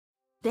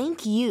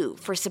Thank you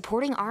for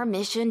supporting our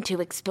mission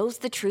to expose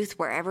the truth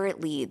wherever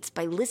it leads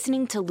by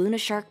listening to Luna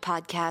Shark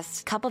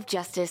Podcast's Cup of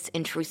Justice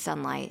in True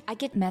Sunlight. I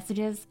get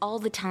messages all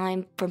the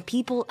time from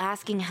people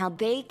asking how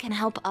they can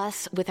help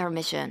us with our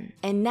mission.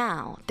 And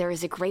now there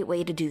is a great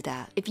way to do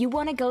that. If you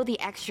want to go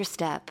the extra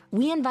step,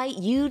 we invite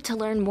you to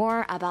learn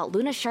more about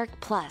Luna Shark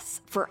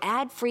Plus for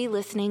ad-free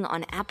listening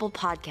on Apple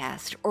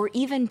Podcast, or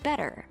even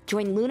better,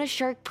 join Luna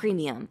Shark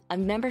Premium, a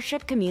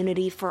membership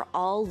community for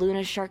all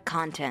Luna Shark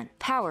content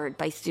powered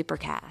by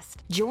Supercast.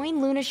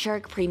 Join Luna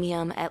Shark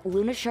Premium at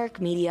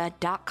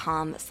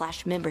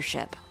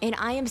lunasharkmedia.com/membership. And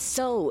I am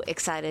so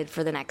excited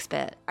for the next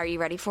bit. Are you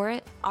ready for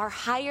it? Our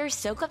Higher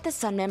Soak Up the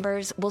Sun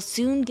members will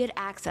soon get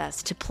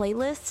access to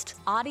playlists,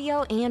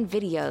 audio, and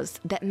videos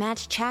that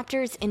match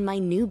chapters in my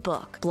new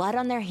book, Blood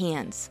on Their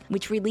Hands,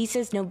 which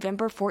releases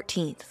November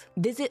 14th.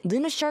 Visit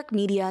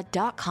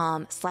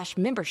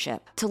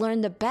lunasharkmedia.com/membership to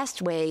learn the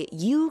best way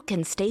you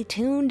can stay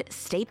tuned,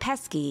 stay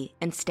pesky,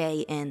 and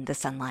stay in the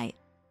sunlight.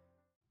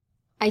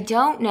 I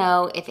don't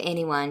know if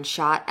anyone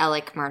shot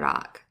Alec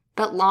Murdaugh,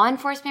 but law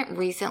enforcement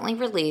recently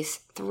released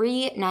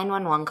 3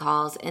 911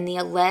 calls in the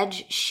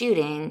alleged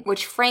shooting,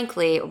 which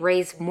frankly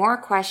raised more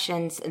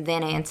questions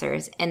than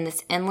answers in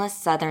this endless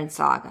Southern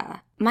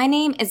saga. My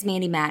name is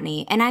Mandy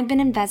Matney, and I've been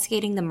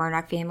investigating the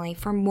Murdaugh family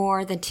for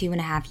more than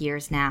 2.5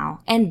 years now,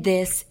 and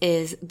this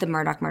is the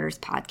Murdaugh Murders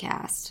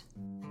Podcast.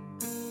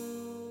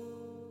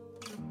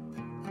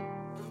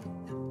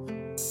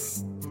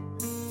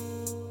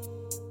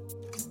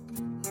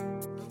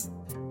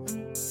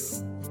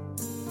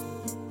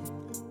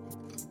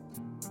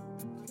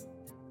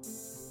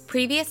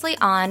 Previously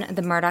on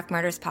the Murdaugh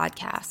Murders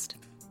Podcast.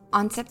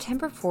 On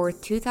September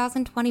 4th,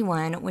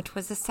 2021, which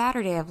was a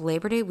Saturday of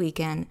Labor Day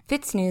weekend,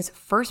 FITSNews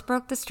first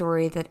broke the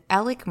story that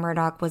Alec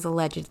Murdaugh was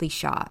allegedly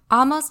shot.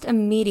 Almost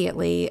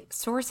immediately,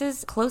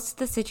 sources close to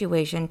the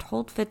situation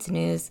told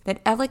FITSNews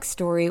that Alec's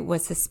story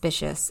was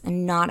suspicious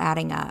and not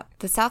adding up.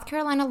 The South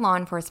Carolina Law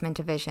Enforcement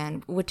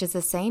Division, which is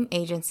the same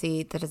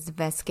agency that is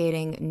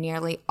investigating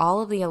nearly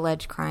all of the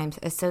alleged crimes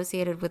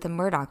associated with the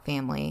Murdaugh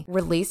family,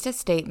 released a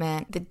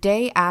statement the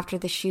day after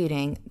the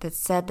shooting that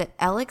said that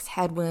Alec's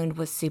head wound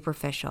was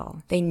superficial.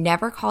 They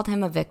never called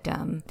him a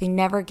victim. They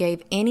never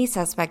gave any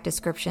suspect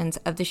descriptions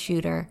of the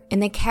shooter,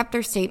 and they kept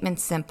their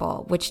statements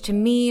simple, which to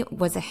me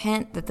was a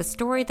hint that the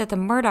story that the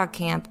Murdaugh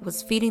camp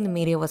was feeding the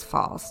media was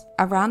false.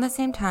 Around the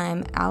same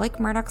time, Alec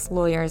Murdaugh's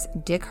lawyers,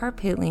 Dick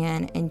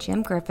Harpootlian and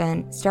Jim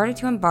Griffin, started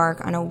to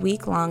embark on a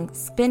week-long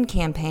spin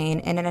campaign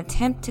in an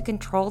attempt to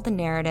control the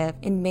narrative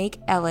and make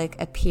Alec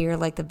appear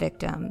like the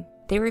victim.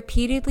 They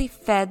repeatedly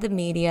fed the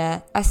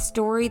media a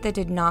story that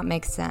did not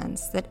make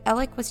sense, that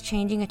Alec was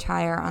changing a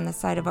tire on the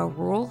side of a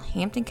rural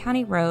Hampton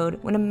County road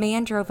when a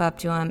man drove up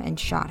to him and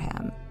shot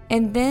him.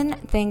 And then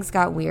things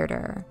got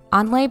weirder.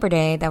 On Labor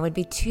Day, that would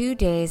be 2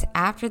 days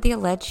after the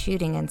alleged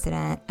shooting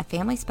incident, a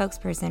family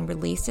spokesperson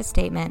released a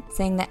statement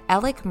saying that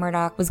Alec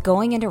Murdaugh was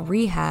going into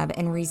rehab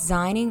and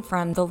resigning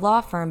from the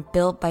law firm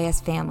built by his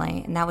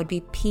family, and that would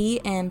be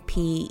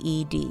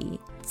PMPED.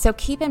 So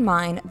keep in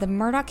mind, the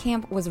Murdaugh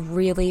camp was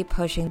really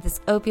pushing this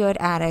opioid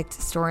addict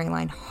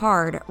storyline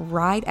hard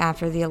right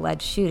after the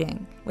alleged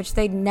shooting, which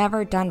they'd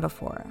never done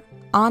before.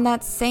 On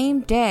that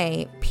same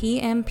day,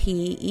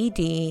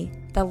 PMPED,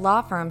 the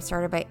law firm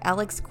started by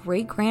Alec's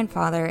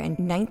great-grandfather in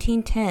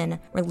 1910,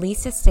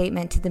 released a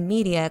statement to the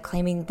media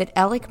claiming that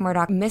Alec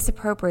Murdaugh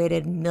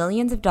misappropriated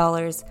millions of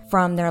dollars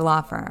from their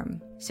law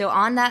firm. So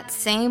on that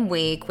same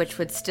week, which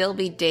would still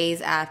be days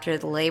after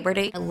the Labor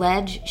Day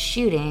alleged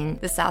shooting,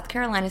 the South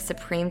Carolina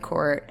Supreme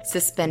Court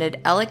suspended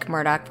Alec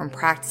Murdaugh from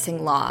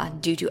practicing law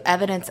due to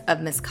evidence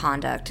of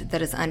misconduct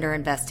that is under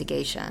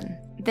investigation.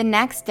 The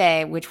next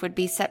day, which would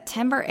be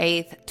September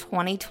 8th,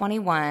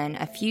 2021,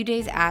 a few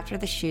days after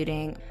the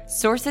shooting,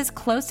 sources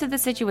close to the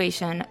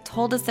situation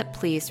told us that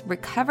police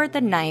recovered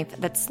the knife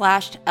that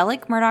slashed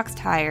Alec Murdaugh's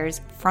tires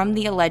from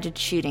the alleged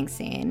shooting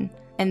scene.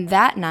 And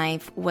that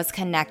knife was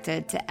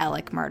connected to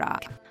Alec Murdaugh.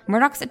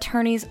 Murdaugh's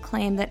attorneys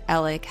claimed that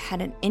Alec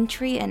had an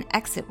entry and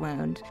exit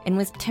wound and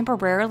was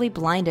temporarily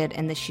blinded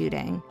in the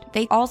shooting.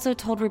 They also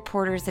told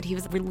reporters that he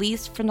was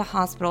released from the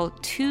hospital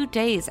 2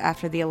 days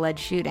after the alleged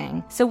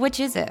shooting. So which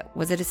is it?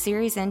 Was it a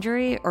serious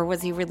injury, or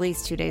was he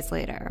released 2 days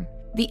later?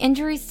 The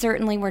injuries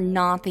certainly were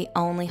not the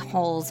only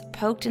holes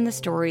poked in the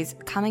stories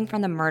coming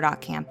from the Murdaugh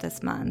camp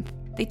this month.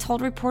 They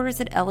told reporters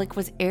that Alec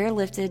was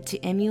airlifted to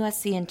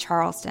MUSC in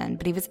Charleston,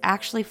 but he was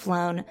actually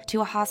flown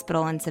to a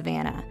hospital in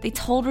Savannah. They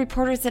told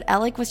reporters that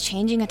Alec was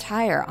changing a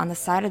tire on the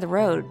side of the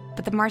road,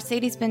 but the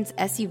Mercedes-Benz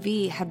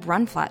SUV had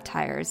run-flat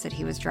tires that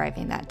he was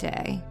driving that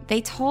day. They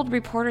told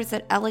reporters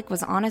that Alec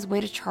was on his way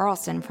to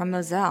Charleston from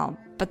Moselle,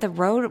 but the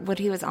road what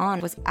he was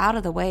on was out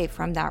of the way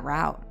from that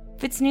route.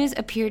 FITSNews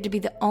appeared to be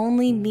the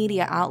only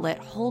media outlet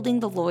holding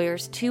the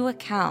lawyers to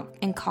account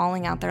and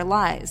calling out their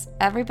lies.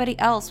 Everybody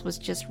else was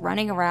just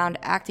running around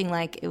acting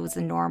like it was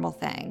a normal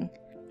thing.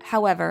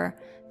 However,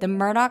 the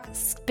Murdaugh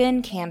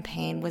spin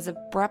campaign was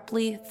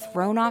abruptly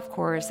thrown off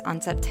course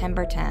on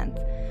September 10th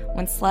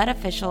when SLED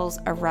officials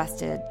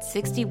arrested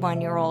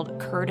 61-year-old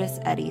Curtis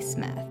Eddie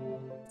Smith.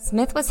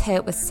 Smith was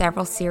hit with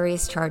several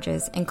serious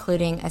charges,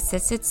 including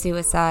assisted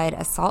suicide,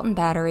 assault and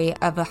battery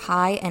of a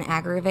high and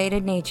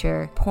aggravated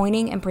nature,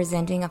 pointing and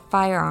presenting a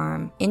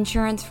firearm,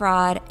 insurance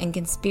fraud, and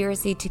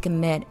conspiracy to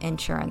commit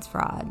insurance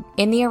fraud.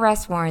 In the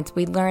arrest warrants,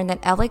 we learned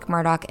that Alec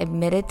Murdaugh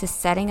admitted to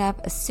setting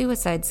up a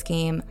suicide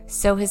scheme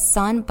so his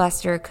son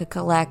Buster could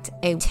collect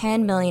a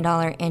 $10 million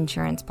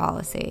insurance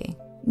policy.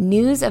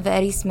 News of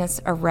Eddie Smith's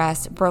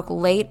arrest broke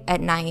late at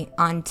night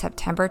on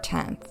September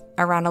 10th,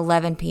 around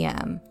 11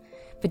 p.m.,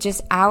 but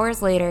just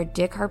hours later,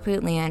 Dick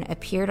Harpootlian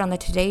appeared on the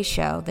Today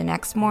Show the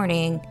next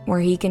morning, where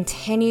he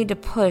continued to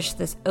push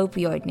this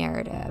opioid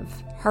narrative.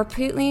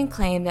 Harpootlian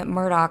claimed that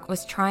Murdaugh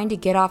was trying to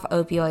get off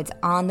opioids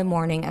on the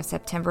morning of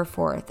September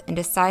 4th and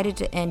decided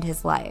to end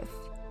his life.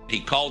 He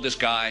called this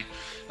guy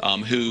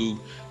who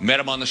met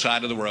him on the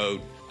side of the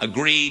road,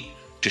 agreed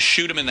to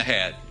shoot him in the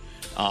head,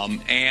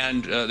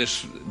 and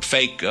this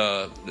fake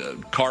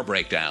car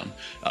breakdown.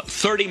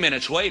 30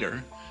 minutes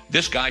later,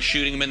 this guy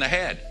shooting him in the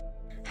head.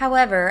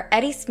 However,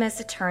 Eddie Smith's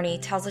attorney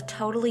tells a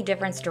totally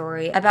different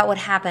story about what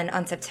happened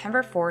on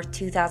September 4th,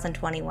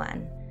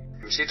 2021.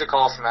 We received a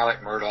call from Alec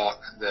Murdaugh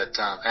that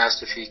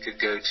asked if he could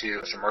go to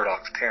Mr.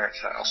 Murdaugh's parents'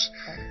 house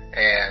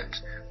and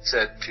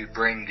said to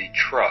bring the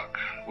truck,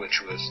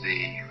 which was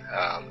he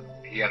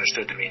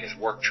understood to mean his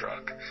work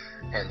truck.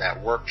 And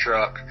that work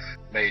truck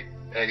made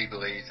Eddie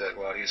believe that,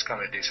 well, he was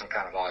coming to do some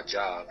kind of odd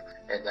job.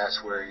 And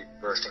that's where he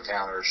first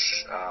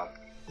encounters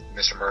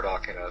Mr.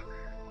 Murdaugh in a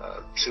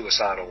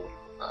suicidal,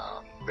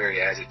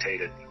 very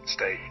agitated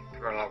state.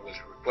 Murdaugh was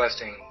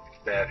requesting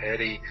that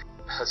Eddie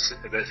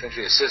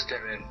essentially assist him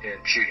in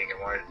shooting, and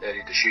wanted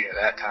Eddie to shoot at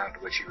that time, to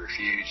which he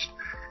refused.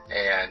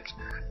 And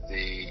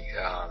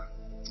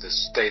the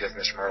state of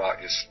Mr.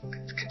 Murdaugh just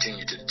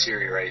continued to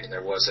deteriorate, and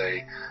there was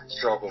a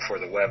struggle for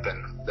the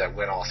weapon that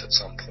went off at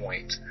some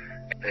point.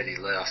 Eddie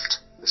left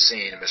the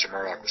scene, and Mr.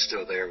 Murdaugh was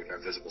still there with no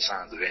visible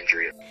signs of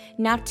injury.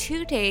 Now,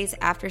 2 days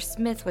after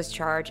Smith was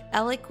charged,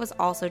 Alec was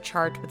also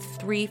charged with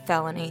 3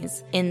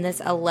 felonies in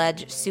this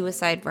alleged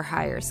suicide for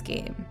hire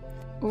scheme.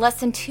 Less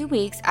than 2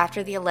 weeks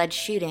after the alleged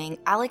shooting,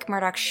 Alec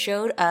Murdaugh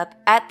showed up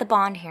at the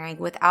bond hearing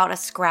without a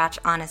scratch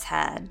on his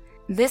head.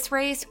 This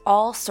raised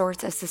all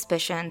sorts of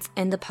suspicions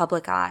in the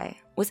public eye.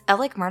 Was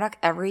Alec Murdaugh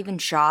ever even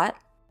shot?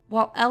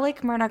 While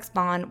Alec Murdaugh's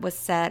bond was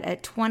set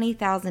at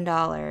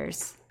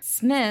 $20,000,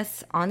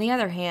 Smith's, on the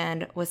other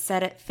hand, was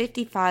set at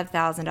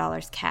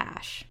 $55,000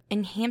 cash.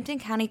 In Hampton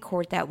County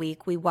Court that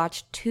week, we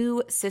watched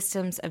 2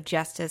 systems of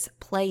justice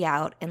play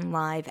out in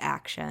live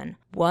action.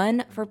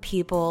 One for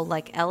people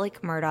like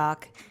Alec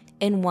Murdaugh,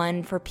 and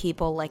one for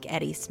people like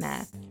Eddie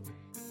Smith.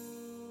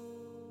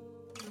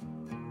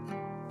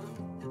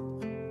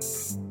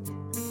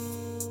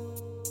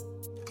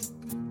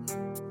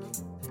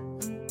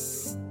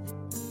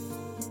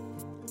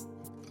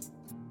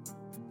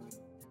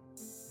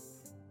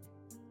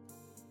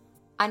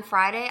 On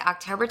Friday,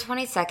 October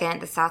 22nd,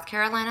 the South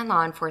Carolina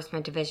Law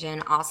Enforcement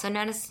Division, also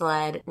known as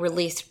SLED,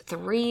 released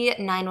 3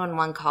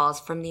 911 calls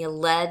from the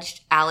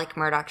alleged Alec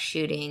Murdaugh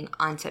shooting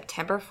on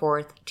September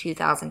 4th,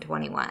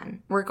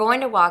 2021. We're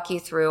going to walk you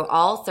through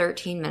all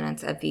 13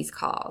 minutes of these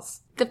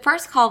calls. The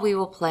first call we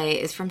will play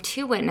is from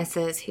 2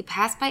 witnesses who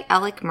passed by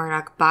Alec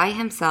Murdaugh by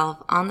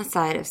himself on the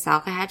side of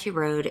Salkehatchie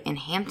Road in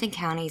Hampton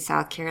County,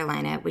 South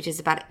Carolina, which is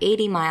about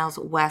 80 miles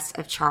west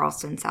of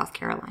Charleston, South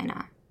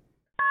Carolina.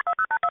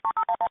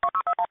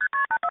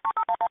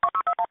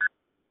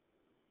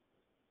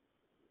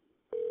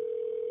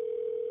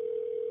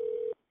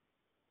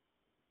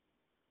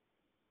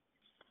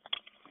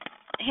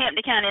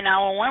 Hampton County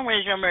 911,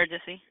 where's your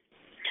emergency?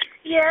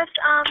 Yes,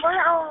 we're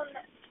on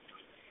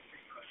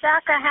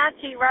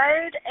Salkehatchie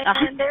Road,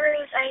 and there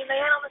is a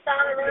man on the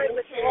side of the road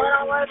with blood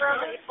all over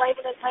him, and he's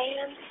waving his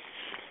hands.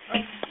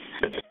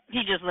 He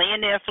just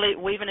laying there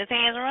waving his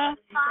hands around?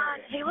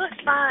 Fine. He looks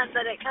fine,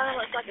 but it kind of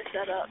looks like a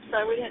setup,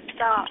 so we didn't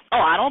stop. Oh,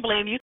 I don't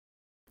blame you.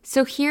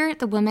 So here,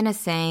 the woman is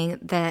saying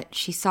that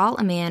she saw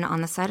a man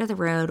on the side of the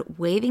road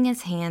waving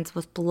his hands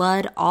with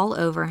blood all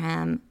over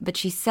him, but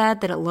she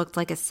said that it looked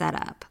like a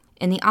setup.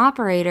 And the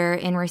operator,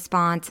 in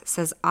response,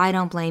 says, "I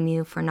don't blame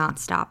you for not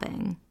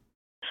stopping."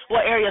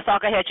 What area of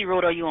Salkehatchie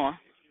Road are you on?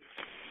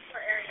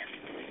 What area?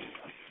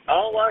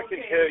 All I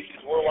can tell you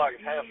is we're like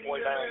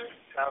halfway down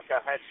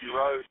Salkehatchie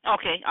Road.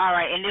 Okay, all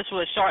right. And this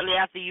was shortly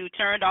after you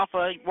turned off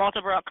of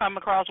Walterboro, come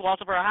across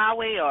Walterboro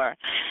Highway, or?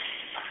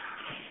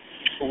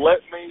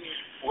 Let me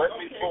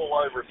pull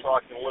over so I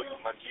can look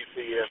at my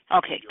GPS.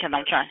 Okay, because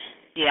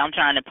I'm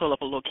trying to pull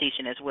up a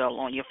location as well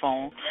on your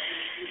phone.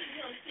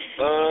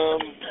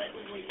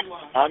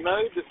 I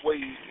know that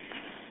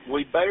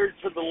we bared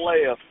to the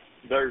left.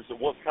 There's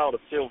what's called a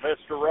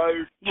Sylvester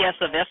Road. Yes,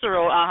 Sylvester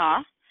Road.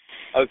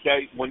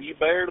 Okay, when you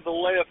bear to the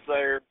left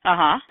there,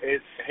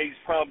 he's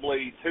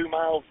probably 2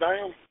 miles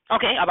down.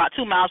 Okay, about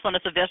 2 miles from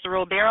the Sylvester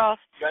Road bear off.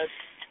 That's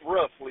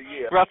roughly,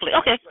 yeah. Roughly.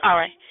 Okay, all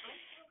right.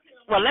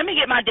 Well, let me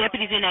get my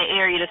deputies in that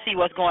area to see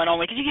what's going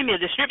on. Can you give me a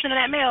description of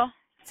that male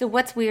So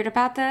what's weird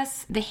about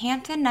this? The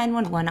Hampton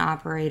 911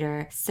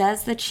 operator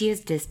says that she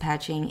is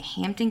dispatching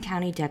Hampton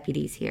County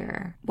deputies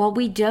here. While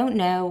we don't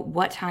know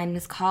what time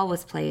this call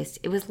was placed,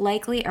 it was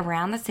likely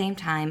around the same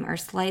time or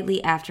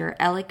slightly after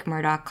Alec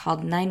Murdaugh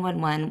called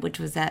 911, which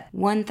was at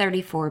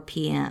 1:34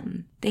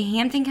 p.m. The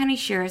Hampton County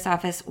Sheriff's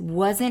Office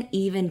wasn't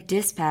even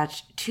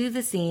dispatched to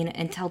the scene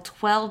until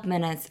 12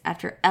 minutes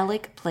after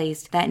Alec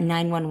placed that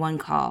 911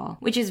 call,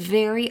 which is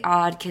very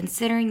odd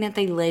considering that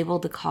they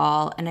labeled the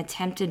call an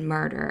attempted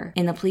murder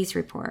in the police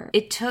report.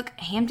 It took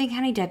Hampton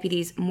County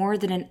deputies more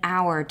than an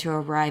hour to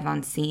arrive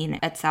on scene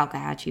at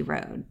Salkehatchie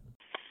Road.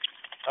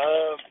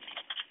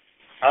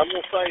 I'm going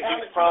to say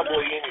he's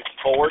probably in his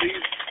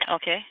 40s.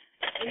 Okay.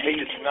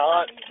 He's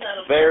not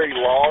very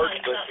large,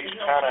 but he's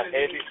kind of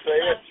heavy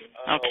set.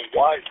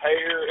 White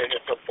hair, and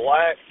it's a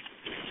black,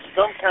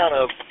 some kind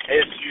of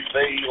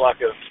SUV, like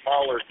a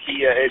smaller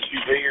Kia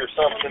SUV or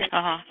something.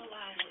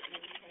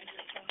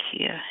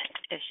 Kia.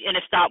 And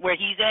it stopped where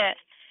he's at?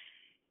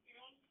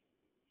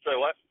 So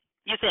what?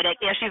 You said that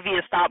SUV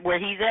is stopped where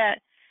he's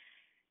at?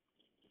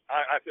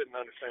 I couldn't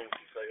understand what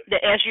you said. The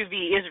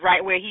SUV is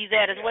right where he's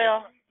at as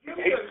well?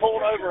 He's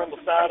pulled over on the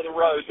side of the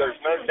road. There's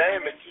no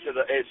damage to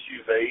the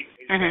SUV.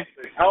 He's got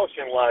the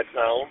caution lights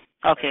on.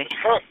 Okay.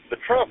 The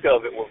trunk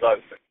of it was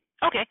open.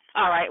 Okay.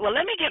 All right. Well,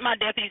 let me get my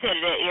deputies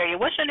headed to that area.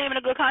 What's your name and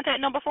a good contact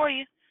number for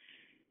you?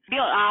 Bill,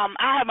 I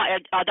have my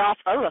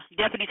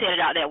deputies headed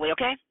out that way,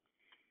 okay?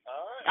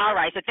 All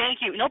right. So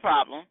thank you. No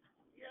problem.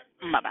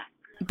 Bye-bye.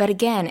 But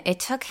again, it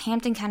took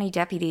Hampton County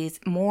deputies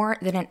more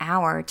than an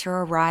hour to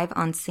arrive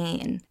on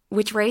scene,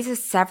 which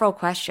raises several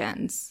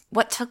questions.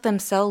 What took them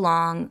so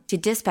long to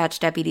dispatch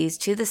deputies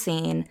to the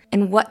scene,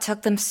 and what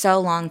took them so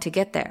long to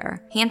get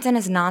there? Hampton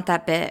is not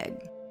that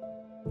big.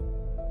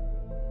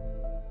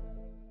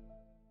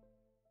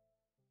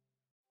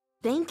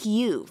 Thank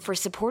you for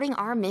supporting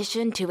our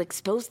mission to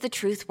expose the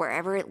truth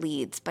wherever it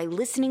leads by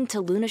listening to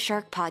Luna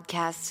Shark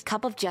Podcast's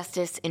Cup of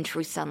Justice in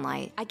True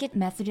Sunlight. I get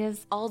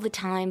messages all the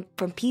time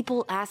from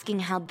people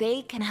asking how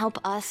they can help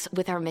us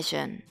with our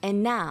mission.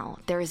 And now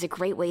there is a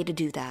great way to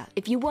do that.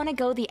 If you want to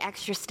go the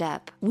extra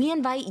step, we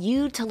invite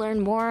you to learn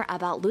more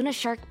about Luna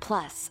Shark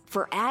Plus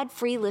for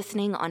ad-free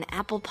listening on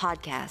Apple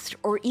Podcast,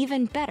 or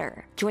even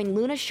better, join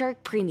Luna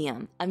Shark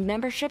Premium, a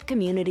membership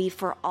community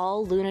for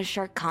all Luna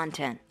Shark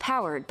content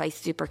powered by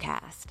Supercast.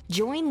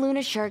 Join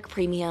Luna Shark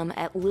Premium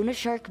at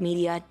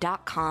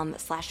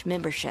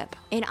lunasharkmedia.com/membership.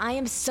 And I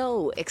am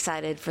so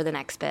excited for the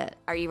next bit.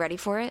 Are you ready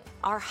for it?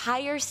 Our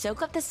Higher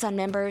Soak Up the Sun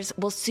members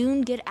will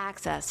soon get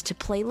access to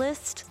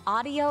playlists,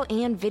 audio,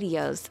 and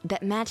videos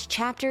that match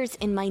chapters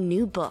in my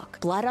new book,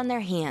 Blood on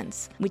Their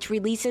Hands, which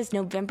releases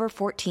November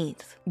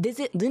 14th.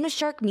 Visit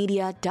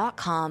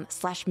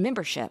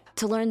lunasharkmedia.com/membership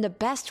to learn the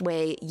best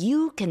way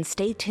you can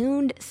stay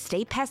tuned,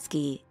 stay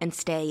pesky, and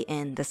stay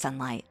in the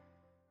sunlight.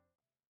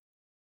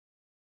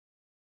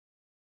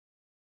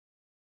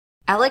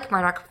 Alec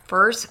Murdaugh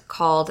first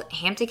called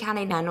Hampton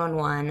County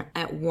 911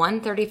 at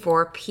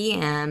 1:34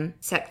 p.m.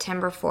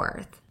 September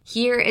 4th.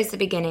 Here is the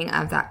beginning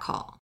of that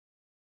call.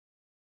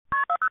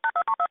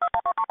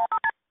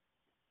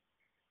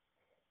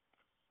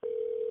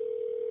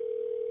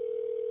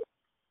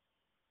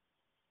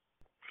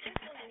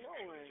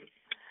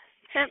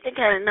 Hampton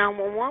County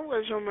 911,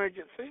 what's your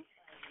emergency?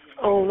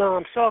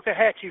 On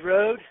Salkehatchie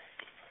Road.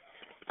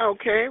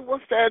 Okay,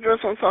 what's the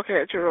address on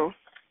Salkehatchie Road?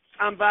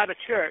 I'm by the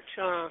church.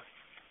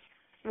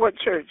 What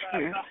church?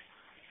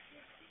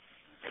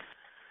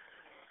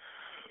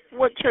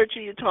 What church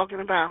are you talking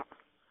about?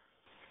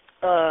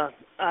 I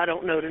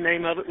don't know the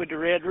name of it with the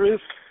red roof.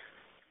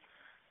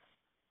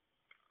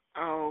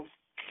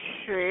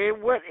 Okay,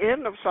 what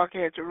end of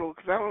Salkehatchie Road?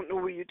 Because I don't know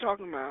what you're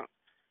talking about.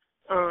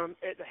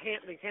 At the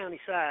Hampton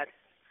County side.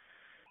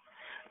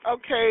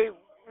 Okay,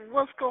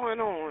 what's going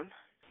on?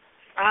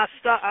 I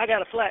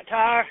got a flat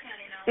tire,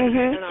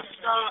 and I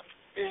stopped,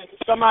 and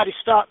somebody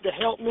stopped to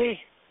help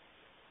me.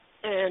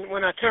 And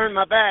when I turned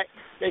my back,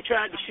 they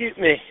tried to shoot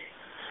me.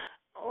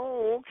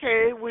 Oh,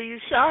 okay. Were you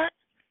shot?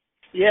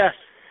 Yes,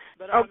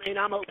 but I mean,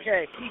 I'm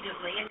okay.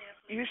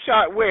 You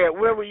shot where?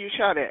 Where were you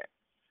shot at?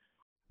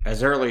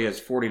 As early as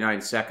 49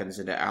 seconds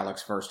into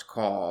Alec's first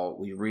call,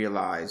 we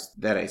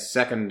realized that a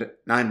second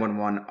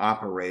 911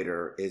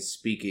 operator is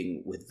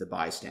speaking with the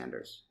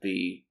bystanders.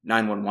 The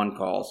 911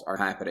 calls are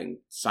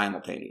happening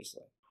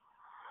simultaneously.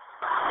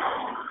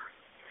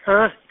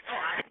 Huh?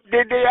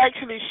 Did they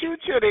actually shoot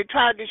you, or they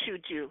tried to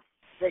shoot you?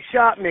 They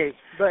shot me,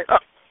 but...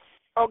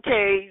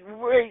 okay,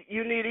 wait,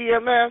 you need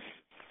EMS?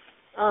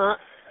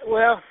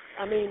 Well,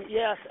 I mean,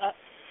 yes,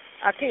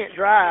 I can't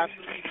drive.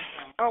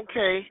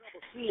 Okay.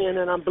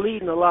 And I'm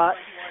bleeding a lot.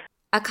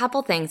 A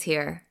couple things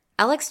here.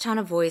 Alec's tone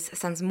of voice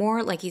sounds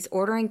more like he's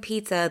ordering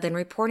pizza than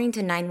reporting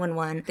to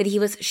 911 that he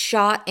was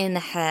shot in the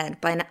head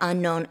by an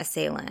unknown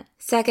assailant.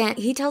 Second,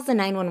 he tells the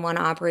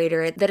 911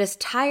 operator that his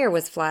tire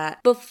was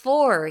flat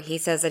before he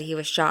says that he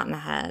was shot in the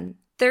head.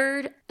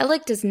 Third,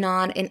 Alec does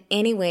not in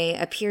any way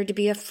appear to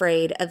be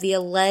afraid of the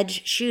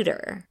alleged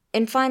shooter.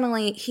 And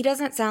finally, he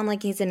doesn't sound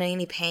like he's in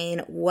any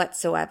pain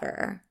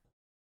whatsoever.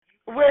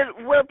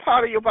 Where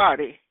part of your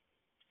body?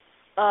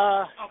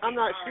 I'm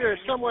not sure.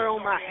 It's somewhere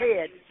on my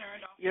head.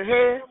 Your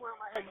head?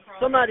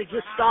 Somebody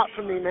just stopped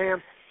for me,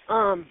 ma'am.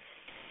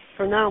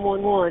 For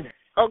 911.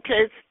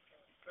 Okay.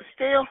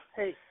 Still?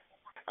 Hey.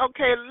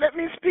 Okay, let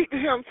me speak to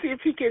him, see if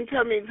he can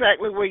tell me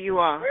exactly where you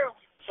are.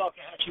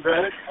 You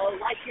read it? Oh,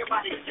 right here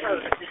by the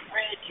church. This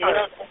red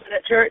church.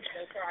 That church?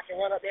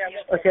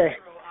 Okay.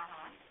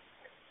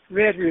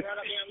 Red roof.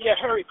 Yeah,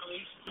 hurry,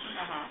 please.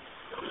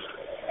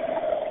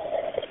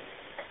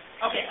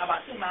 Okay,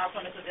 about 2 miles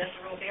from the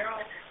pedestrian road there.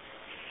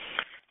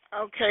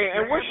 Okay,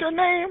 and what's your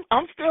name?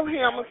 I'm still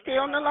here. I'm still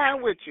on the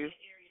line with you.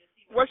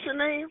 What's your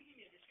name?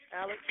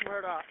 Alex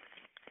Murdaugh.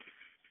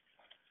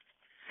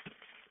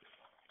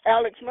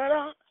 Alex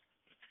Murdaugh?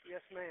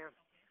 Yes, ma'am.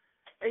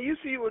 And you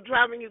see you were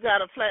driving, you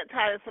got a flat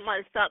tire,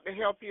 somebody stopped to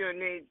help you and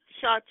they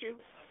shot you?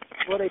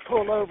 Well, they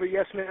pulled over,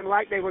 yes, ma'am,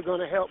 like they were going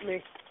to help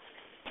me.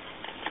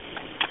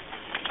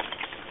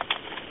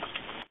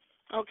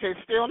 Okay,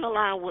 stay on the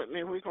line with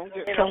me. We're going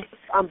to get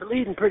I'm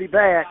bleeding pretty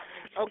bad.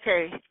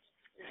 Okay.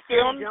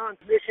 Still on St. John's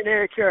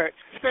Missionary Church.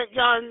 St.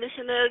 John's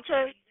Missionary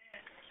Church?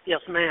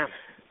 Yes, ma'am.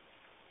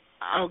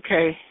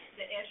 Okay.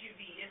 The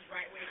SUV is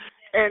right where he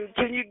And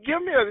can you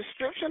give me a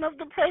description of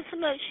the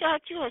person that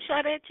shot you or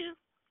shot at you?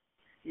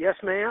 Yes,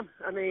 ma'am.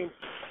 I mean,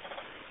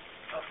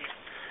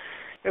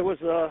 it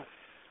was a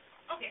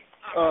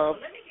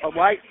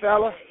white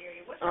fella.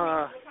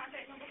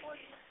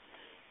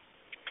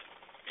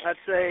 I'd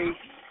say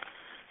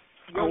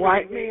A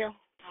white male?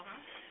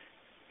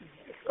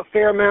 A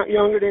fair amount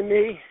younger than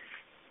me.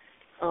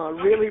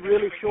 Really,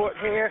 really short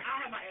hair.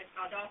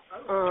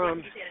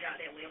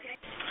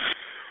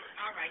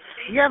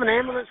 You have an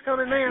ambulance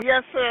coming, ma'am?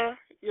 Yes, sir.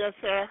 Yes,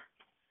 sir.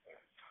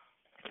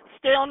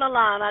 Stay on the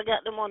line. I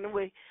got them on the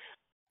way.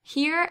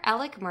 Here,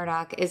 Alec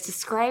Murdaugh is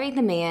describing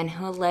the man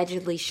who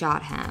allegedly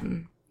shot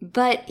him.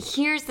 But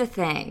here's the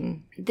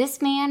thing.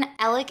 This man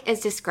Alec is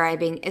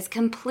describing is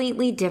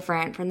completely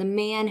different from the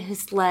man who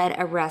SLED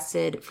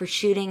arrested for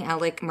shooting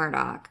Alec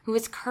Murdaugh, who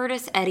is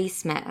Curtis Eddie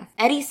Smith.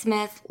 Eddie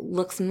Smith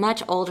looks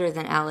much older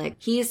than Alec.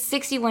 He is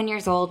 61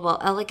 years old while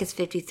Alec is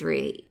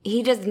 53.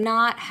 He does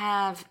not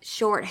have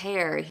short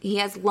hair. He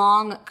has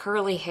long,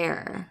 curly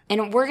hair.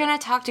 And we're going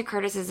to talk to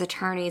Curtis's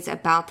attorneys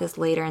about this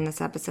later in this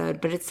episode,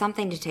 but it's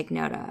something to take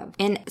note of.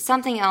 And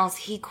something else,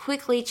 he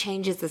quickly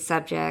changes the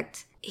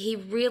subject. He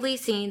really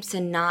seems to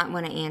not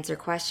want to answer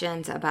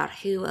questions about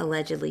who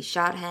allegedly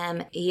shot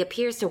him. He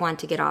appears to want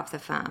to get off the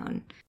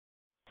phone.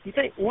 You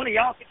think one of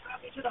y'all can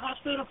drive me to the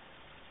hospital?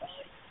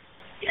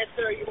 Yes,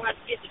 sir. You want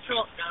to get the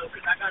truck, though,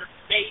 because I got a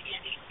baby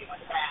and needs to go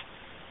in the back.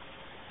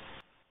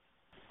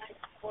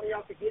 One of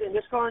y'all could get in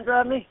this car and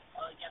drive me?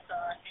 Yes, sir.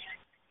 I can.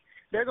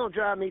 They're going to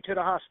drive me to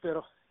the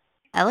hospital.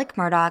 Alec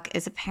Murdaugh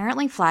is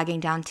apparently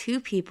flagging down two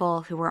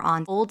people who were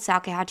on Old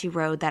Salkehatchie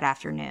Road that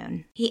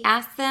afternoon. He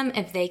asks them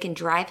if they can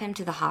drive him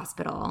to the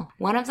hospital.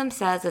 One of them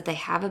says that they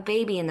have a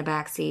baby in the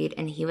backseat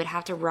and he would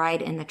have to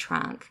ride in the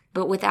trunk,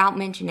 but without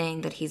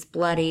mentioning that he's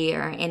bloody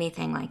or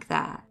anything like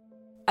that.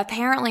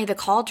 Apparently the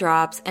call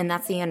drops and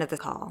that's the end of the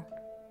call.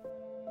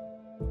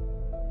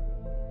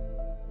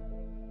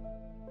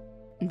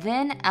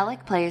 Then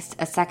Alec placed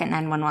a second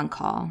 911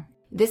 call.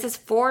 This is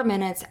 4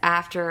 minutes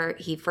after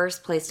he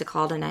first placed a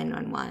call to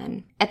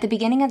 911. At the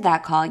beginning of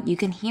that call, you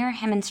can hear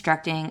him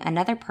instructing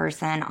another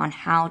person on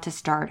how to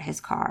start his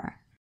car.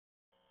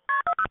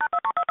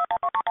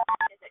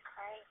 Is it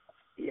crank?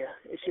 Yeah,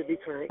 it should be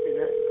cranked, and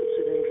that puts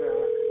it in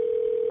drive.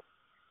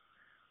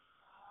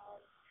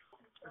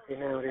 Okay,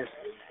 now it is.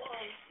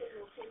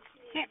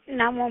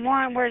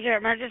 911, where's your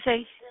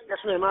emergency? Yes,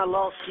 ma'am, I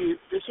lost you.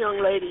 This young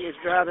lady is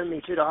driving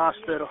me to the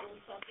hospital.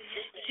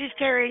 She's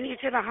carrying you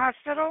to the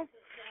hospital?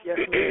 Yes,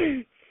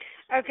 ma'am.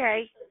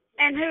 Okay.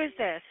 And who's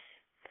this?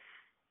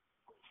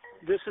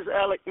 This is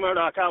Alec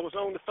Murdaugh. I was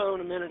on the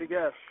phone a minute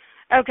ago.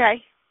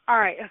 Okay. All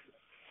right.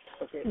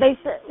 Okay.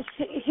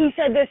 He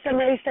said that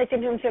somebody's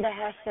taking him to the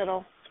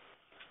hospital.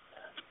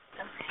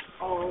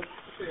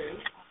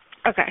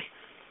 Okay.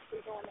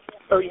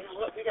 Oh, you know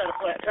what? We got a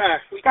flat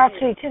tire. Got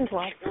you,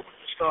 1012.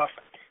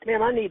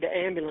 Ma'am, I need the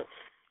ambulance.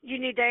 You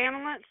need the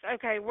ambulance?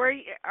 Okay.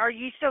 Are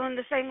you still in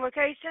the same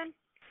location?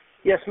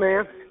 Yes,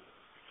 ma'am.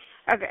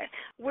 Okay.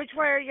 Which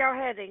way are y'all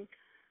heading?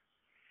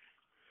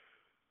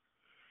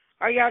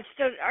 Are y'all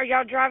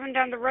driving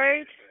down the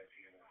road?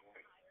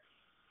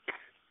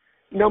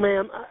 No,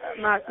 ma'am.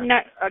 No.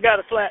 I got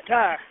a flat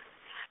tire.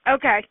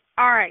 Okay.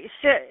 All right.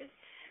 Sit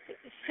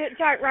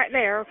tight right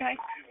there, okay?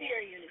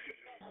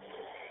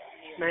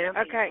 Ma'am?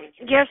 Okay.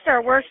 Yes,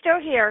 sir. We're still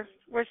here.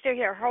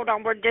 Hold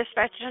on. We're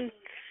dispatching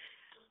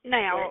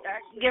now,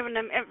 giving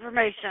them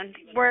information.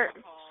 Where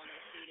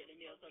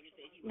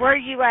are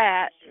you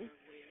at?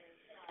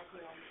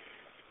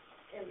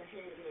 I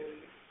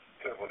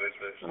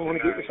don't want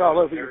to get this all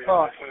over your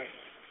car.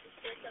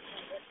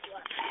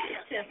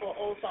 10-4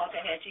 Old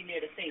Salkehatchie near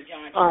the St.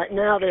 John. All right,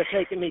 now they're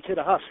taking me to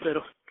the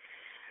hospital.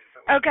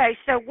 Okay,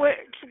 so which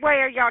way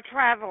are y'all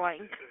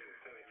traveling?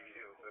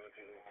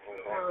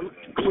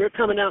 We're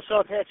coming down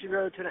Salkehatchie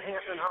Road to the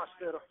Hampton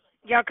Hospital.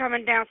 Y'all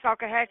coming down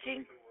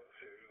Salkehatchie?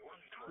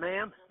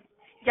 Ma'am?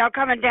 Y'all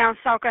coming down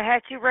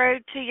Salkehatchie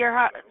Road to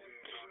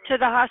to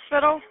the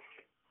hospital?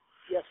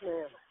 Yes,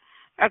 ma'am.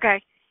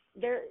 Okay.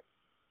 They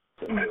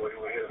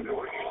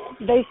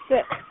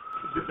said.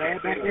 Is it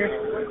bad back there?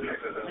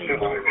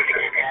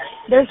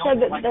 They said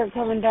that they're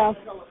coming down.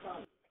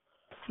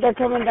 They're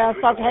coming down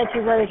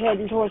Salkehatchie Road,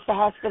 heading towards the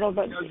hospital.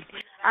 But all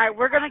right,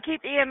 we're gonna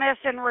keep EMS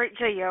en route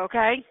to you.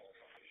 Okay.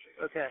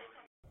 Okay.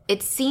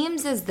 It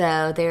seems as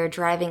though they are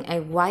driving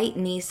a white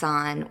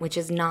Nissan, which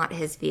is not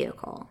his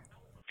vehicle.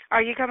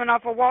 Are you coming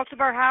off of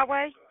Walterbur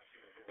Highway?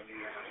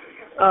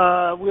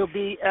 We'll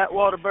be at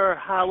Walterbur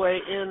Highway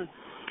in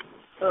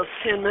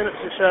 10 minutes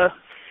or so.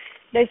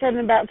 They said in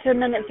about 10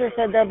 minutes or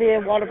so they'll be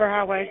at Walterbur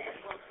Highway.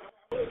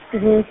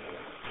 Mhm.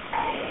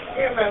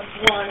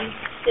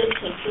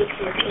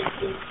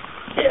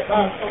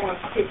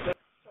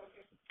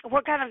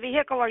 What kind of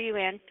vehicle are you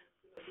in?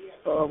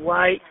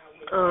 White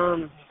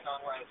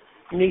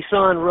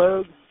Nissan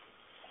Rogue.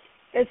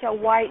 It's a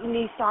white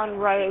Nissan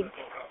Rogue.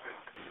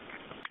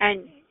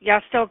 And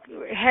y'all still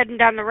heading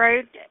down the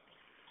road,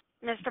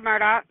 Mr.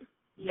 Murdaugh?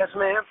 Yes,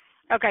 ma'am.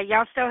 Okay,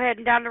 y'all still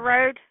heading down the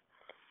road?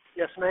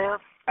 Yes, ma'am.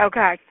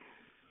 Okay.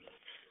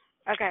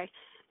 Okay.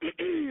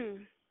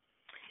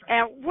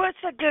 And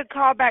what's a good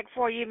callback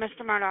for you,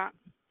 Mr. Murdaugh?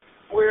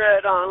 We're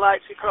at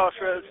Lightsey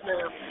Crossroads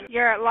now.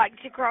 You're at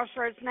Lightsey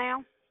Crossroads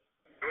now?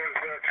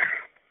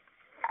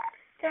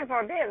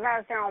 10-4, be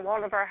advised they're on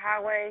Walterbur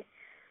Highway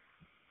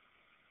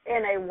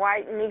in a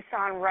white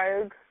Nissan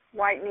Rogue.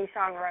 White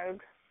Nissan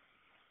Rogue.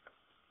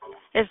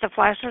 Is the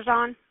flashers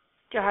on?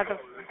 Do you have the...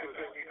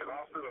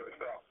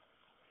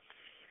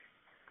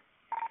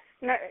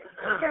 No,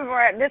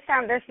 10-4, at this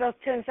time, they're supposed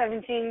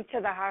 1017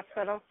 to the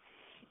hospital.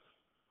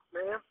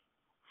 Ma'am?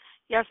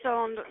 Y'all still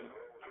on the...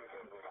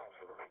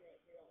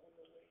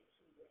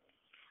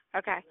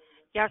 Okay.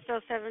 Y'all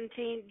still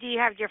 17. Do you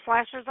have your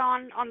flashers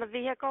on the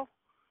vehicle?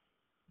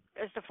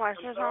 Is the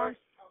flashers on?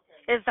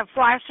 Is the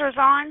flashers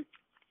on?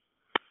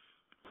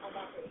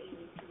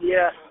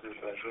 Yeah.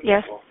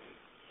 Yes.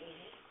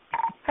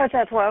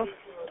 Hotel 12.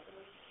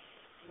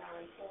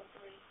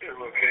 Your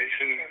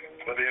location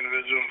for the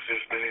individual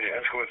has been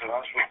escorted to the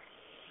hospital.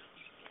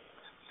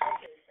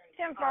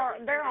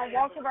 10-4, they're on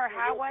Walterbur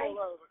Highway.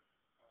 All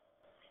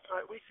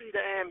right, we see the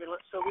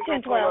ambulance, so we 10-12.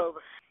 can pull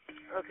over.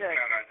 Okay.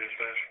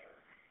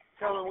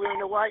 Tell them we're in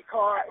the white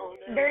car.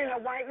 They're in a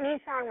white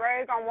Nissan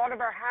Rogue on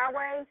Walterbur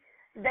Highway.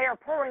 They are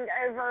pulling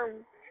over.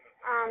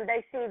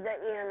 They see the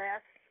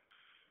EMS.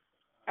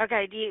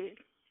 Okay,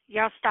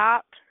 y'all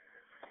stopped?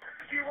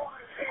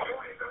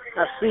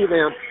 I see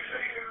them.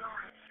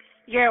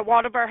 You're at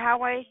Walterbur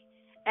Highway?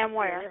 And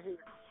where?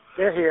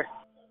 They're here.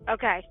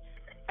 Okay.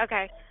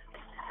 Okay.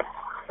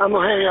 I'm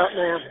going to hang up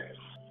now.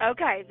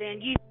 Okay,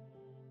 then you...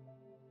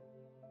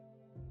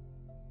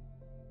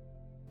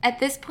 At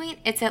this point,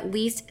 it's at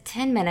least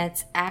 10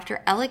 minutes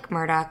after Alec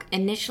Murdaugh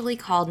initially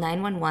called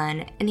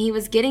 911 and he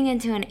was getting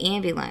into an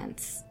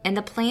ambulance, and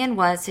the plan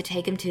was to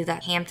take him to the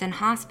Hampton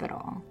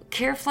Hospital.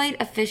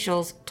 CareFlight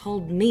officials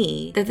told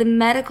me that the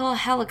medical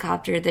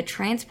helicopter that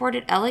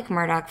transported Alec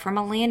Murdaugh from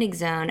a landing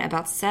zone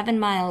about 7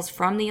 miles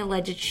from the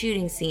alleged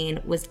shooting scene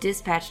was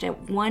dispatched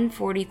at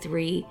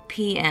 1:43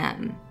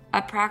 p.m.,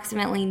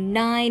 approximately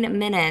 9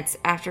 minutes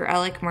after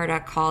Alec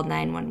Murdaugh called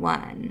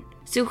 911.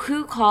 So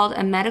who called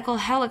a medical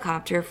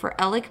helicopter for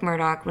Alec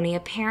Murdaugh when he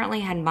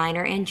apparently had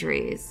minor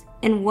injuries?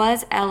 And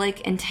was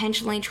Alec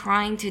intentionally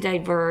trying to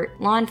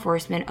divert law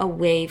enforcement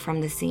away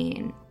from the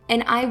scene?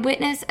 An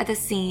eyewitness at the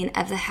scene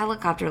of the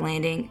helicopter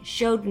landing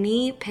showed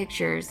me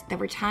pictures that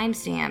were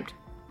time-stamped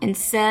and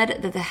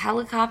said that the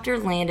helicopter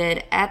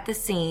landed at the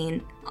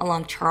scene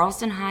along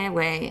Charleston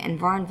Highway in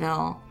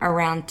Varnville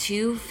around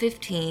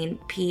 2:15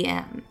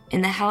 p.m.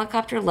 and the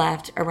helicopter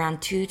left around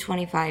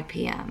 2:25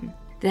 p.m.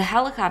 The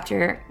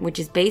helicopter, which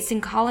is based in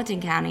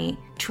Colleton County,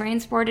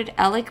 transported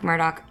Alec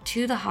Murdaugh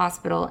to the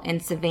hospital in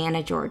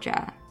Savannah,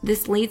 Georgia.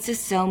 This leads to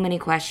so many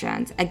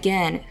questions.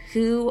 Again,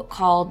 who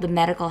called the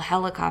medical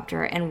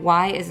helicopter and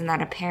why isn't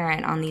that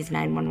apparent on these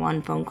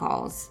 911 phone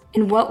calls?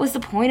 And what was the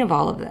point of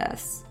all of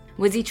this?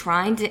 Was he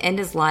trying to end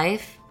his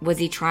life? Was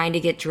he trying to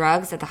get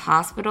drugs at the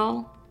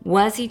hospital?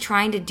 Was he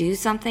trying to do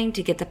something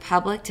to get the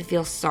public to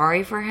feel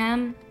sorry for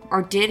him?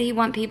 Or did he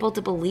want people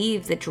to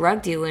believe that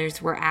drug dealers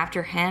were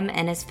after him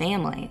and his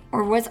family?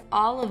 Or was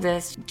all of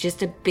this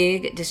just a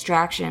big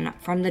distraction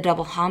from the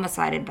double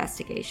homicide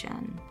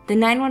investigation? The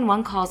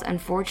 911 calls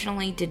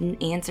unfortunately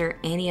didn't answer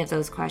any of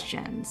those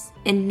questions,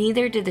 and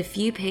neither did the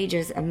few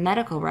pages of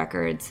medical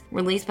records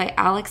released by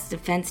Alec's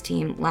defense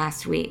team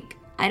last week.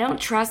 I don't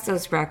trust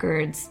those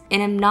records,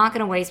 and I'm not going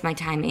to waste my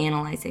time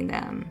analyzing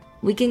them.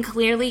 We can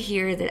clearly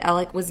hear that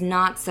Alec was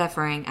not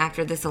suffering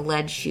after this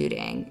alleged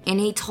shooting, and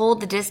he told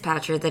the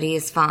dispatcher that he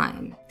is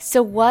fine.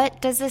 So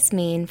what does this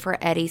mean for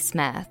Eddie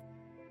Smith?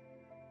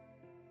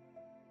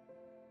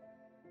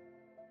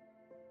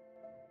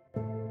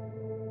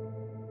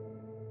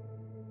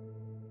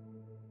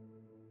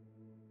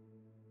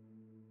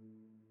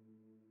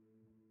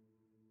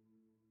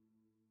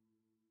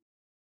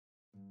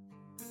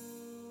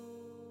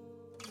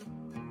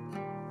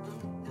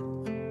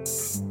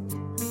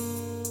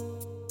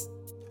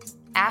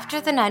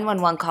 After the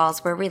 911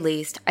 calls were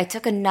released, I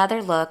took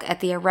another look at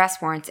the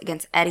arrest warrants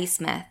against Eddie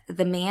Smith,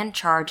 the man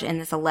charged in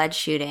this alleged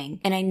shooting,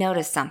 and I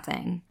noticed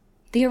something.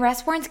 The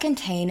arrest warrants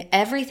contain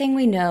everything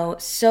we know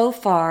so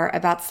far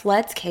about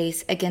SLED's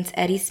case against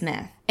Eddie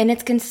Smith, and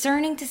it's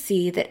concerning to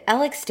see that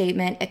Alec's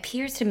statement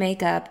appears to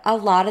make up a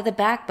lot of the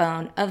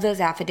backbone of those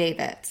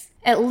affidavits.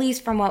 At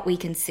least from what we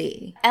can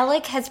see.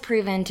 Alec has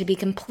proven to be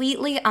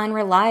completely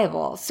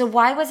unreliable, so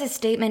why was his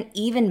statement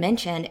even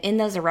mentioned in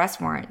those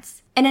arrest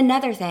warrants? And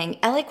another thing,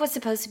 Alec was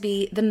supposed to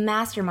be the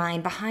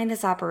mastermind behind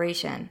this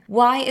operation.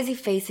 Why is he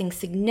facing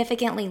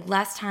significantly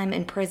less time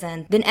in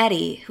prison than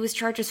Eddie, who was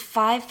charged with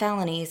 5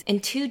 felonies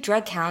and 2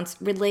 drug counts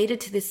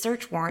related to the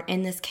search warrant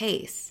in this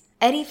case?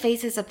 Eddie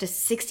faces up to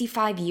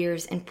 65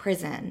 years in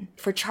prison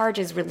for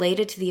charges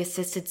related to the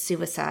assisted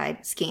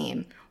suicide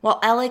scheme, while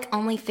Alec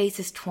only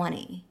faces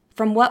 20.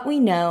 From what we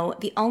know,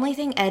 the only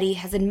thing Eddie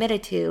has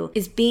admitted to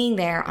is being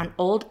there on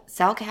Old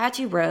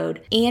Salkehatchie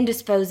Road and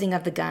disposing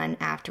of the gun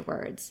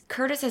afterwards.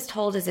 Curtis has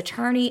told his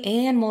attorney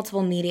and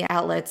multiple media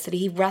outlets that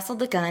he wrestled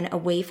the gun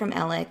away from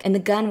Alec and the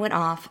gun went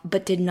off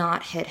but did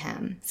not hit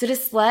him. So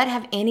does SLED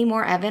have any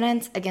more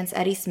evidence against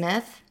Eddie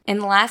Smith? In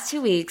the last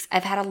 2 weeks,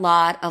 I've had a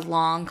lot of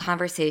long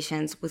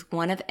conversations with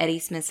one of Eddie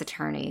Smith's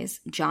attorneys,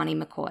 Johnny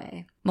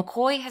McCoy.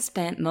 McCoy has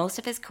spent most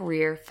of his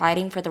career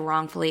fighting for the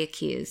wrongfully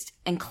accused,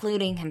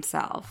 including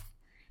himself.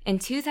 In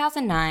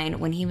 2009,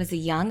 when he was a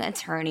young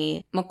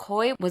attorney,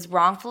 McCoy was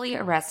wrongfully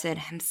arrested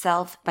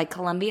himself by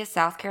Columbia,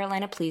 South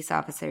Carolina police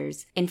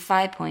officers in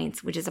Five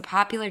Points, which is a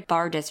popular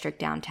bar district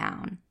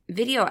downtown.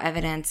 Video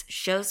evidence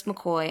shows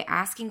McCoy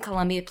asking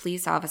Columbia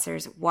police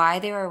officers why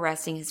they were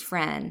arresting his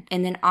friend,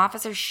 and then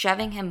officers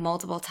shoving him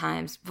multiple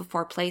times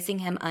before placing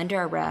him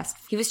under arrest.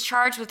 He was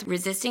charged with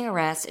resisting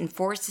arrest and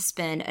forced to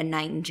spend a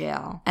night in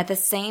jail, at the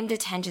same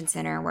detention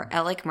center where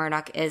Alec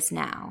Murdaugh is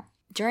now.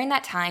 During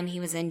that time he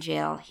was in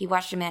jail, he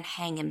watched a man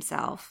hang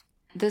himself.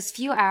 Those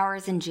few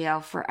hours in jail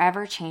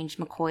forever changed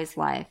McCoy's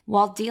life.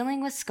 While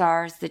dealing with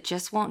scars that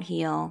just won't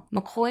heal,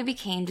 McCoy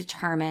became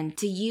determined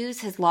to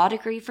use his law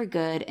degree for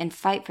good and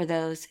fight for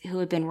those who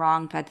had been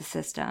wronged by the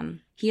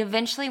system. He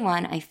eventually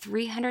won a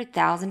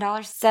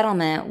 $300,000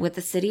 settlement with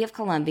the city of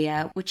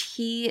Columbia, which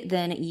he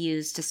then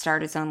used to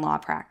start his own law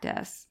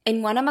practice.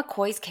 In one of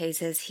McCoy's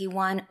cases, he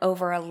won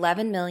over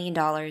 $11 million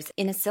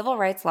in a civil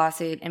rights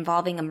lawsuit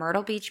involving a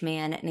Myrtle Beach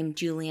man named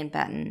Julian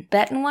Benton.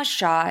 Benton was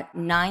shot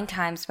 9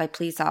 times by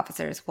police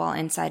officers while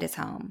inside his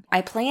home. I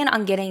plan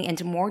on getting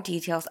into more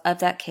details of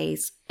that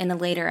case in a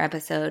later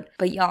episode,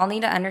 but y'all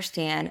need to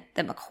understand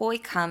that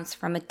McCoy comes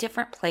from a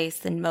different place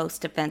than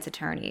most defense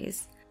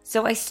attorneys.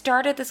 So I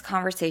started this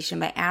conversation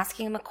by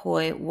asking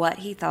McCoy what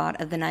he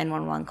thought of the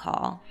 911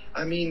 call.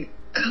 I mean,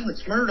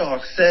 Alex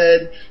Murdaugh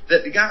said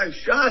that the guy who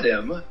shot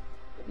him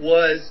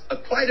was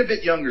quite a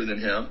bit younger than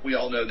him. We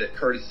all know that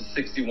Curtis is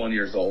 61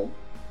 years old.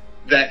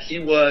 That he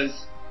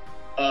was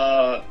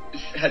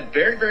had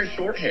very, very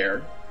short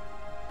hair,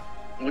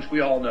 which we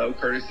all know.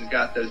 Curtis has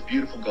got those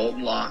beautiful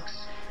golden locks.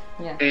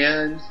 Yeah.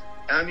 And,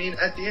 I mean,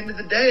 at the end of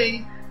the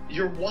day,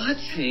 you're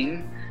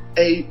watching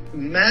a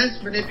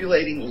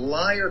mass-manipulating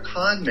liar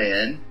con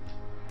man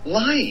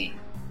lying.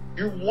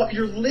 You're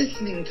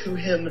listening to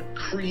him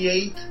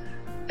create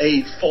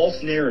a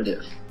false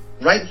narrative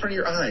right in front of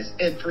your eyes.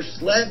 And for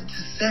SLED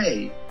to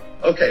say,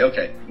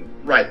 okay,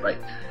 right.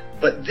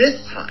 But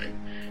this time,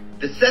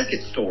 the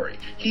second story,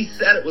 he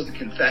said it was a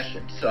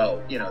confession.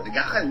 So, the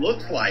guy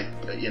looks like,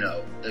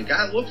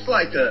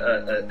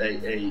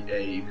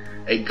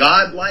 a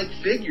godlike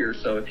figure.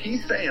 So if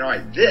he's saying, all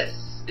right, this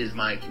is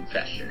my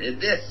confession,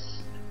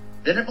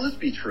 then it must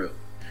be true.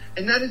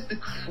 And that is the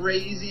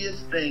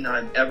craziest thing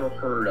I've ever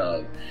heard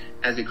of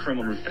as a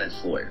criminal defense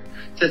lawyer.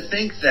 To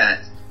think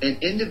that an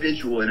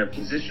individual in a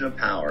position of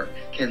power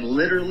can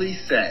literally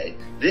say,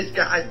 this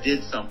guy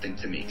did something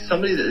to me,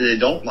 somebody that they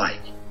don't like.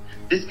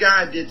 This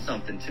guy did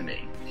something to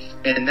me.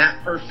 And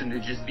that person to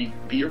just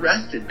be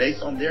arrested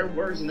based on their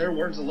words and their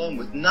words alone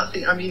with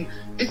nothing. I mean,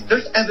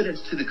 there's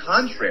evidence to the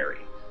contrary.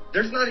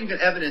 There's not even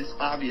evidence,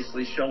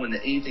 obviously, showing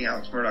that anything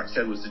Alex Murdaugh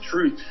said was the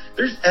truth.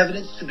 There's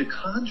evidence to the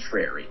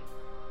contrary.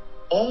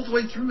 All the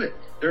way through it.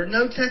 There are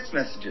no text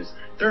messages.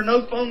 There are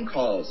no phone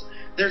calls.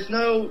 There's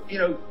no,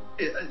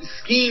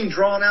 scheme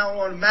drawn out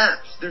on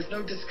maps. There's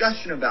no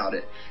discussion about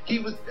it.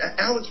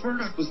 Alex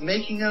Murdaugh was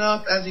making it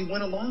up as he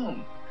went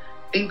along,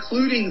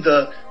 including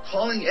the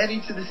calling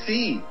Eddie to the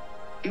scene.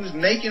 He was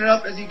making it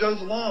up as he goes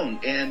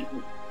along. And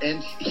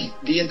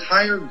the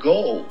entire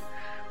goal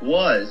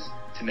was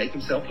to make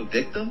himself a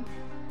victim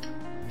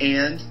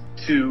and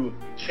to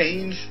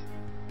change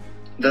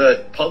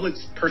the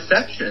public's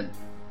perception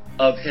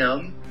of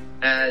him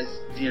as,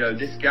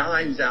 this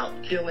guy who's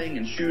out killing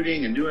and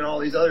shooting and doing all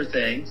these other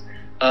things,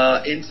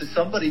 into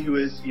somebody who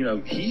is,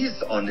 he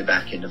is on the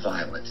back end of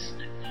violence.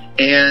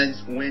 And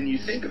when you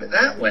think of it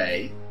that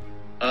way,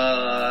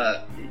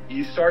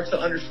 you start to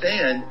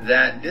understand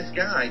that this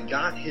guy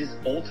got his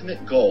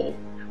ultimate goal.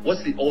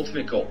 What's the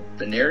ultimate goal?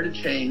 The narrative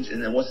change,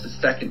 and then what's the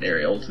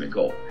secondary ultimate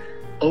goal?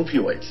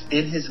 Opioids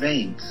in his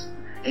veins.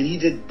 And he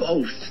did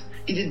both.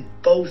 He did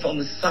both on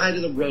the side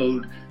of the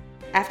road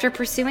After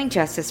pursuing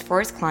justice for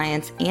his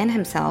clients and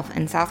himself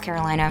in South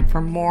Carolina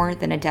for more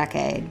than a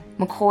decade,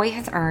 McCoy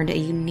has earned a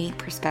unique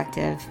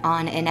perspective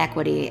on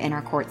inequity in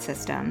our court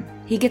system.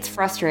 He gets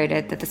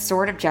frustrated that the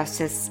sword of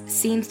justice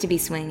seems to be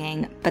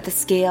swinging, but the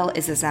scale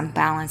is as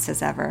unbalanced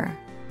as ever.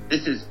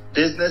 This is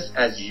business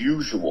as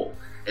usual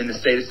in the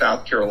state of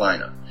South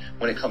Carolina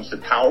when it comes to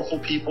powerful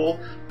people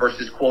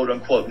versus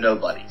quote-unquote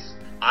nobodies.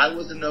 I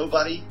was a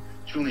nobody,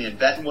 Julian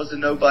Benton was a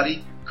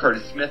nobody,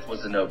 Curtis Smith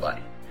was a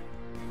nobody.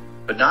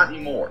 But not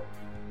anymore.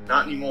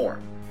 Not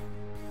anymore.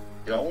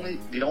 The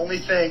only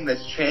thing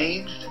that's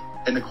changed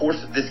in the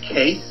course of this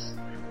case,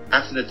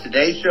 after the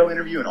Today Show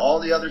interview and all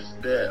the other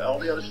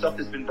stuff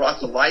that's been brought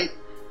to light,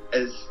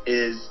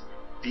 is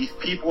these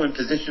people in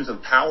positions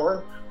of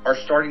power are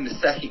starting to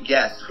second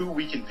guess who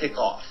we can pick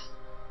off.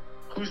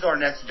 Who's our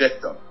next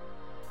victim?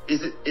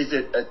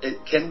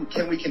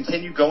 Can we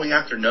continue going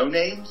after no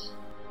names?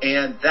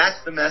 And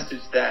that's the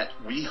message that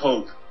we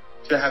hope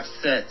to have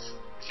sent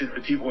to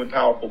the people in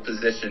powerful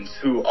positions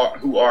who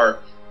are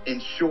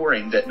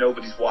ensuring that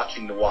nobody's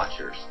watching the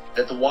watchers,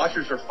 that the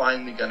watchers are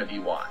finally going to be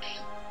watched.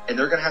 And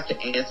they're going to have to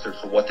answer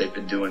for what they've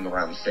been doing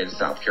around the state of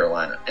South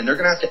Carolina. And they're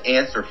going to have to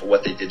answer for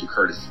what they did to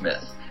Curtis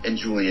Smith and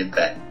Julian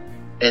Benton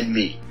and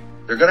me.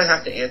 They're going to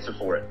have to answer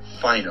for it,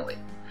 finally.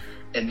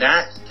 And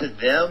that, to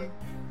them,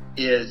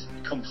 is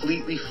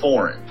completely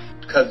foreign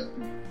because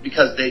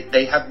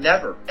they have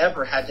never,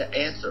 ever had to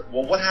answer,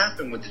 well, what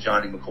happened with the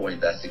Johnny McCoy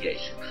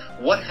investigation?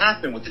 What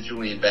happened with the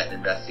Julian Benton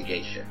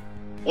investigation?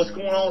 What's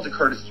going on with the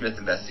Curtis Smith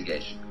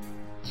investigation?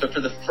 So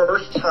for the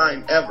first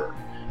time ever,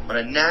 on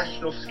a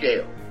national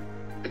scale,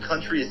 the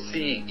country is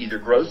seeing either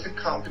gross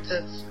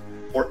incompetence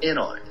or in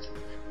on it.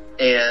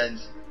 And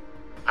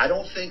I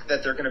don't think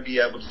that they're going to be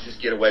able to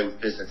just get away with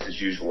business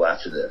as usual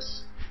after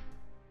this.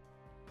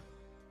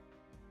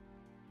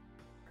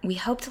 We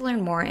hope to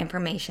learn more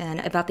information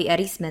about the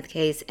Eddie Smith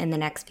case in the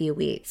next few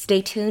weeks.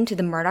 Stay tuned to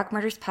the Murdaugh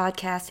Murders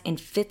podcast and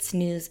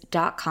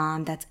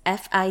fitsnews.com. That's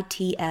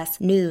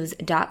FITS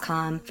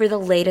news.com for the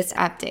layest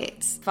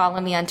updates. Follow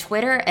me on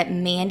Twitter at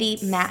Mandy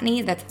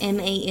Matney. That's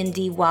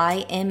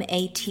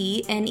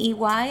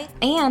MandyMatney.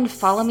 And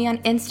follow me on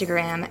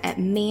Instagram at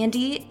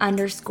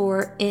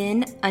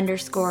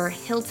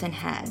Mandy_in_Hilton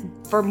Head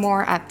for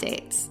more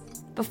updates.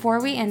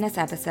 Before we end this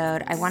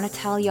episode, I want to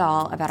tell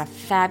y'all about a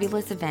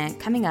fabulous event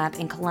coming up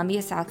in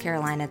Columbia, South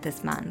Carolina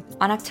this month.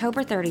 On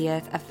October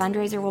 30th, a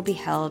fundraiser will be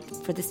held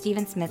for the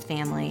Stephen Smith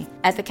family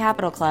at the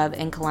Capitol Club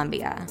in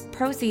Columbia.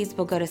 Proceeds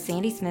will go to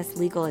Sandy Smith's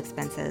legal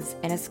expenses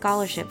and a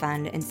scholarship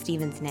fund in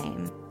Stephen's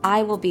name.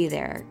 I will be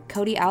there.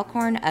 Cody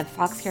Alcorn of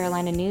Fox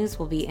Carolina News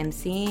will be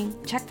emceeing.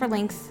 Check for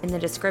links in the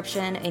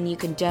description and you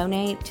can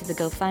donate to the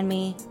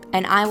GoFundMe.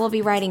 And I will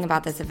be writing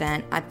about this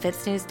event at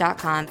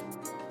fitsnews.com.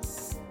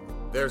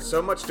 There's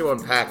so much to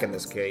unpack in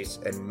this case,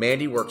 and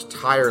Mandy works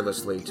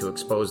tirelessly to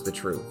expose the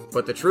truth.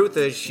 But the truth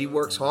is, she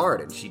works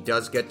hard, and she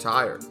does get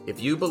tired.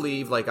 If you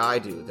believe, like I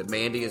do, that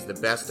Mandy is the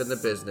best in the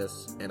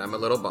business, and I'm a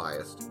little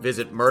biased,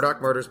 visit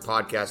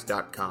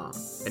MurdaughMurdersPodcast.com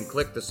and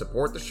click the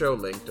Support the Show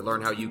link to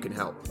learn how you can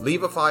help.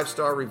 Leave a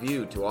 5-star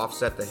review to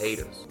offset the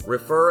haters.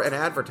 Refer an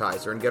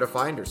advertiser and get a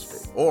finder's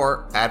fee.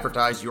 Or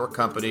advertise your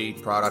company,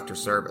 product, or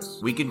service.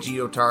 We can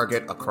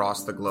geo-target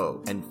across the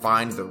globe and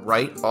find the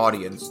right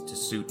audience to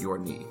suit your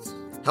needs.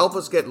 Help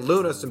us get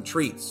Luna some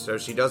treats so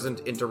she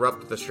doesn't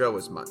interrupt the show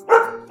as much.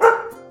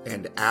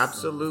 And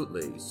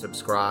absolutely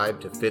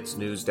subscribe to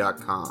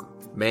fitsnews.com.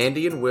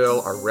 Mandy and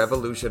Will are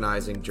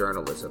revolutionizing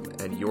journalism,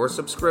 and your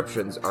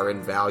subscriptions are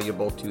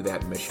invaluable to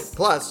that mission.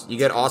 Plus, you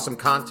get awesome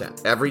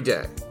content every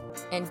day.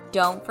 And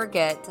don't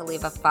forget to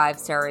leave a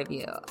 5-star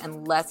review,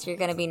 unless you're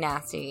going to be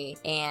nasty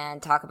and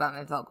talk about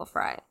my vocal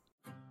fry.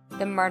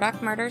 The Murdaugh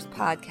Murders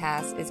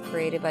podcast is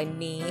created by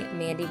me,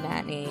 Mandy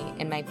Matney,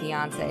 and my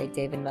fiancé,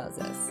 David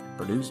Moses.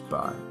 Produced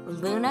by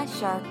Luna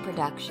Shark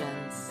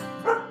Productions.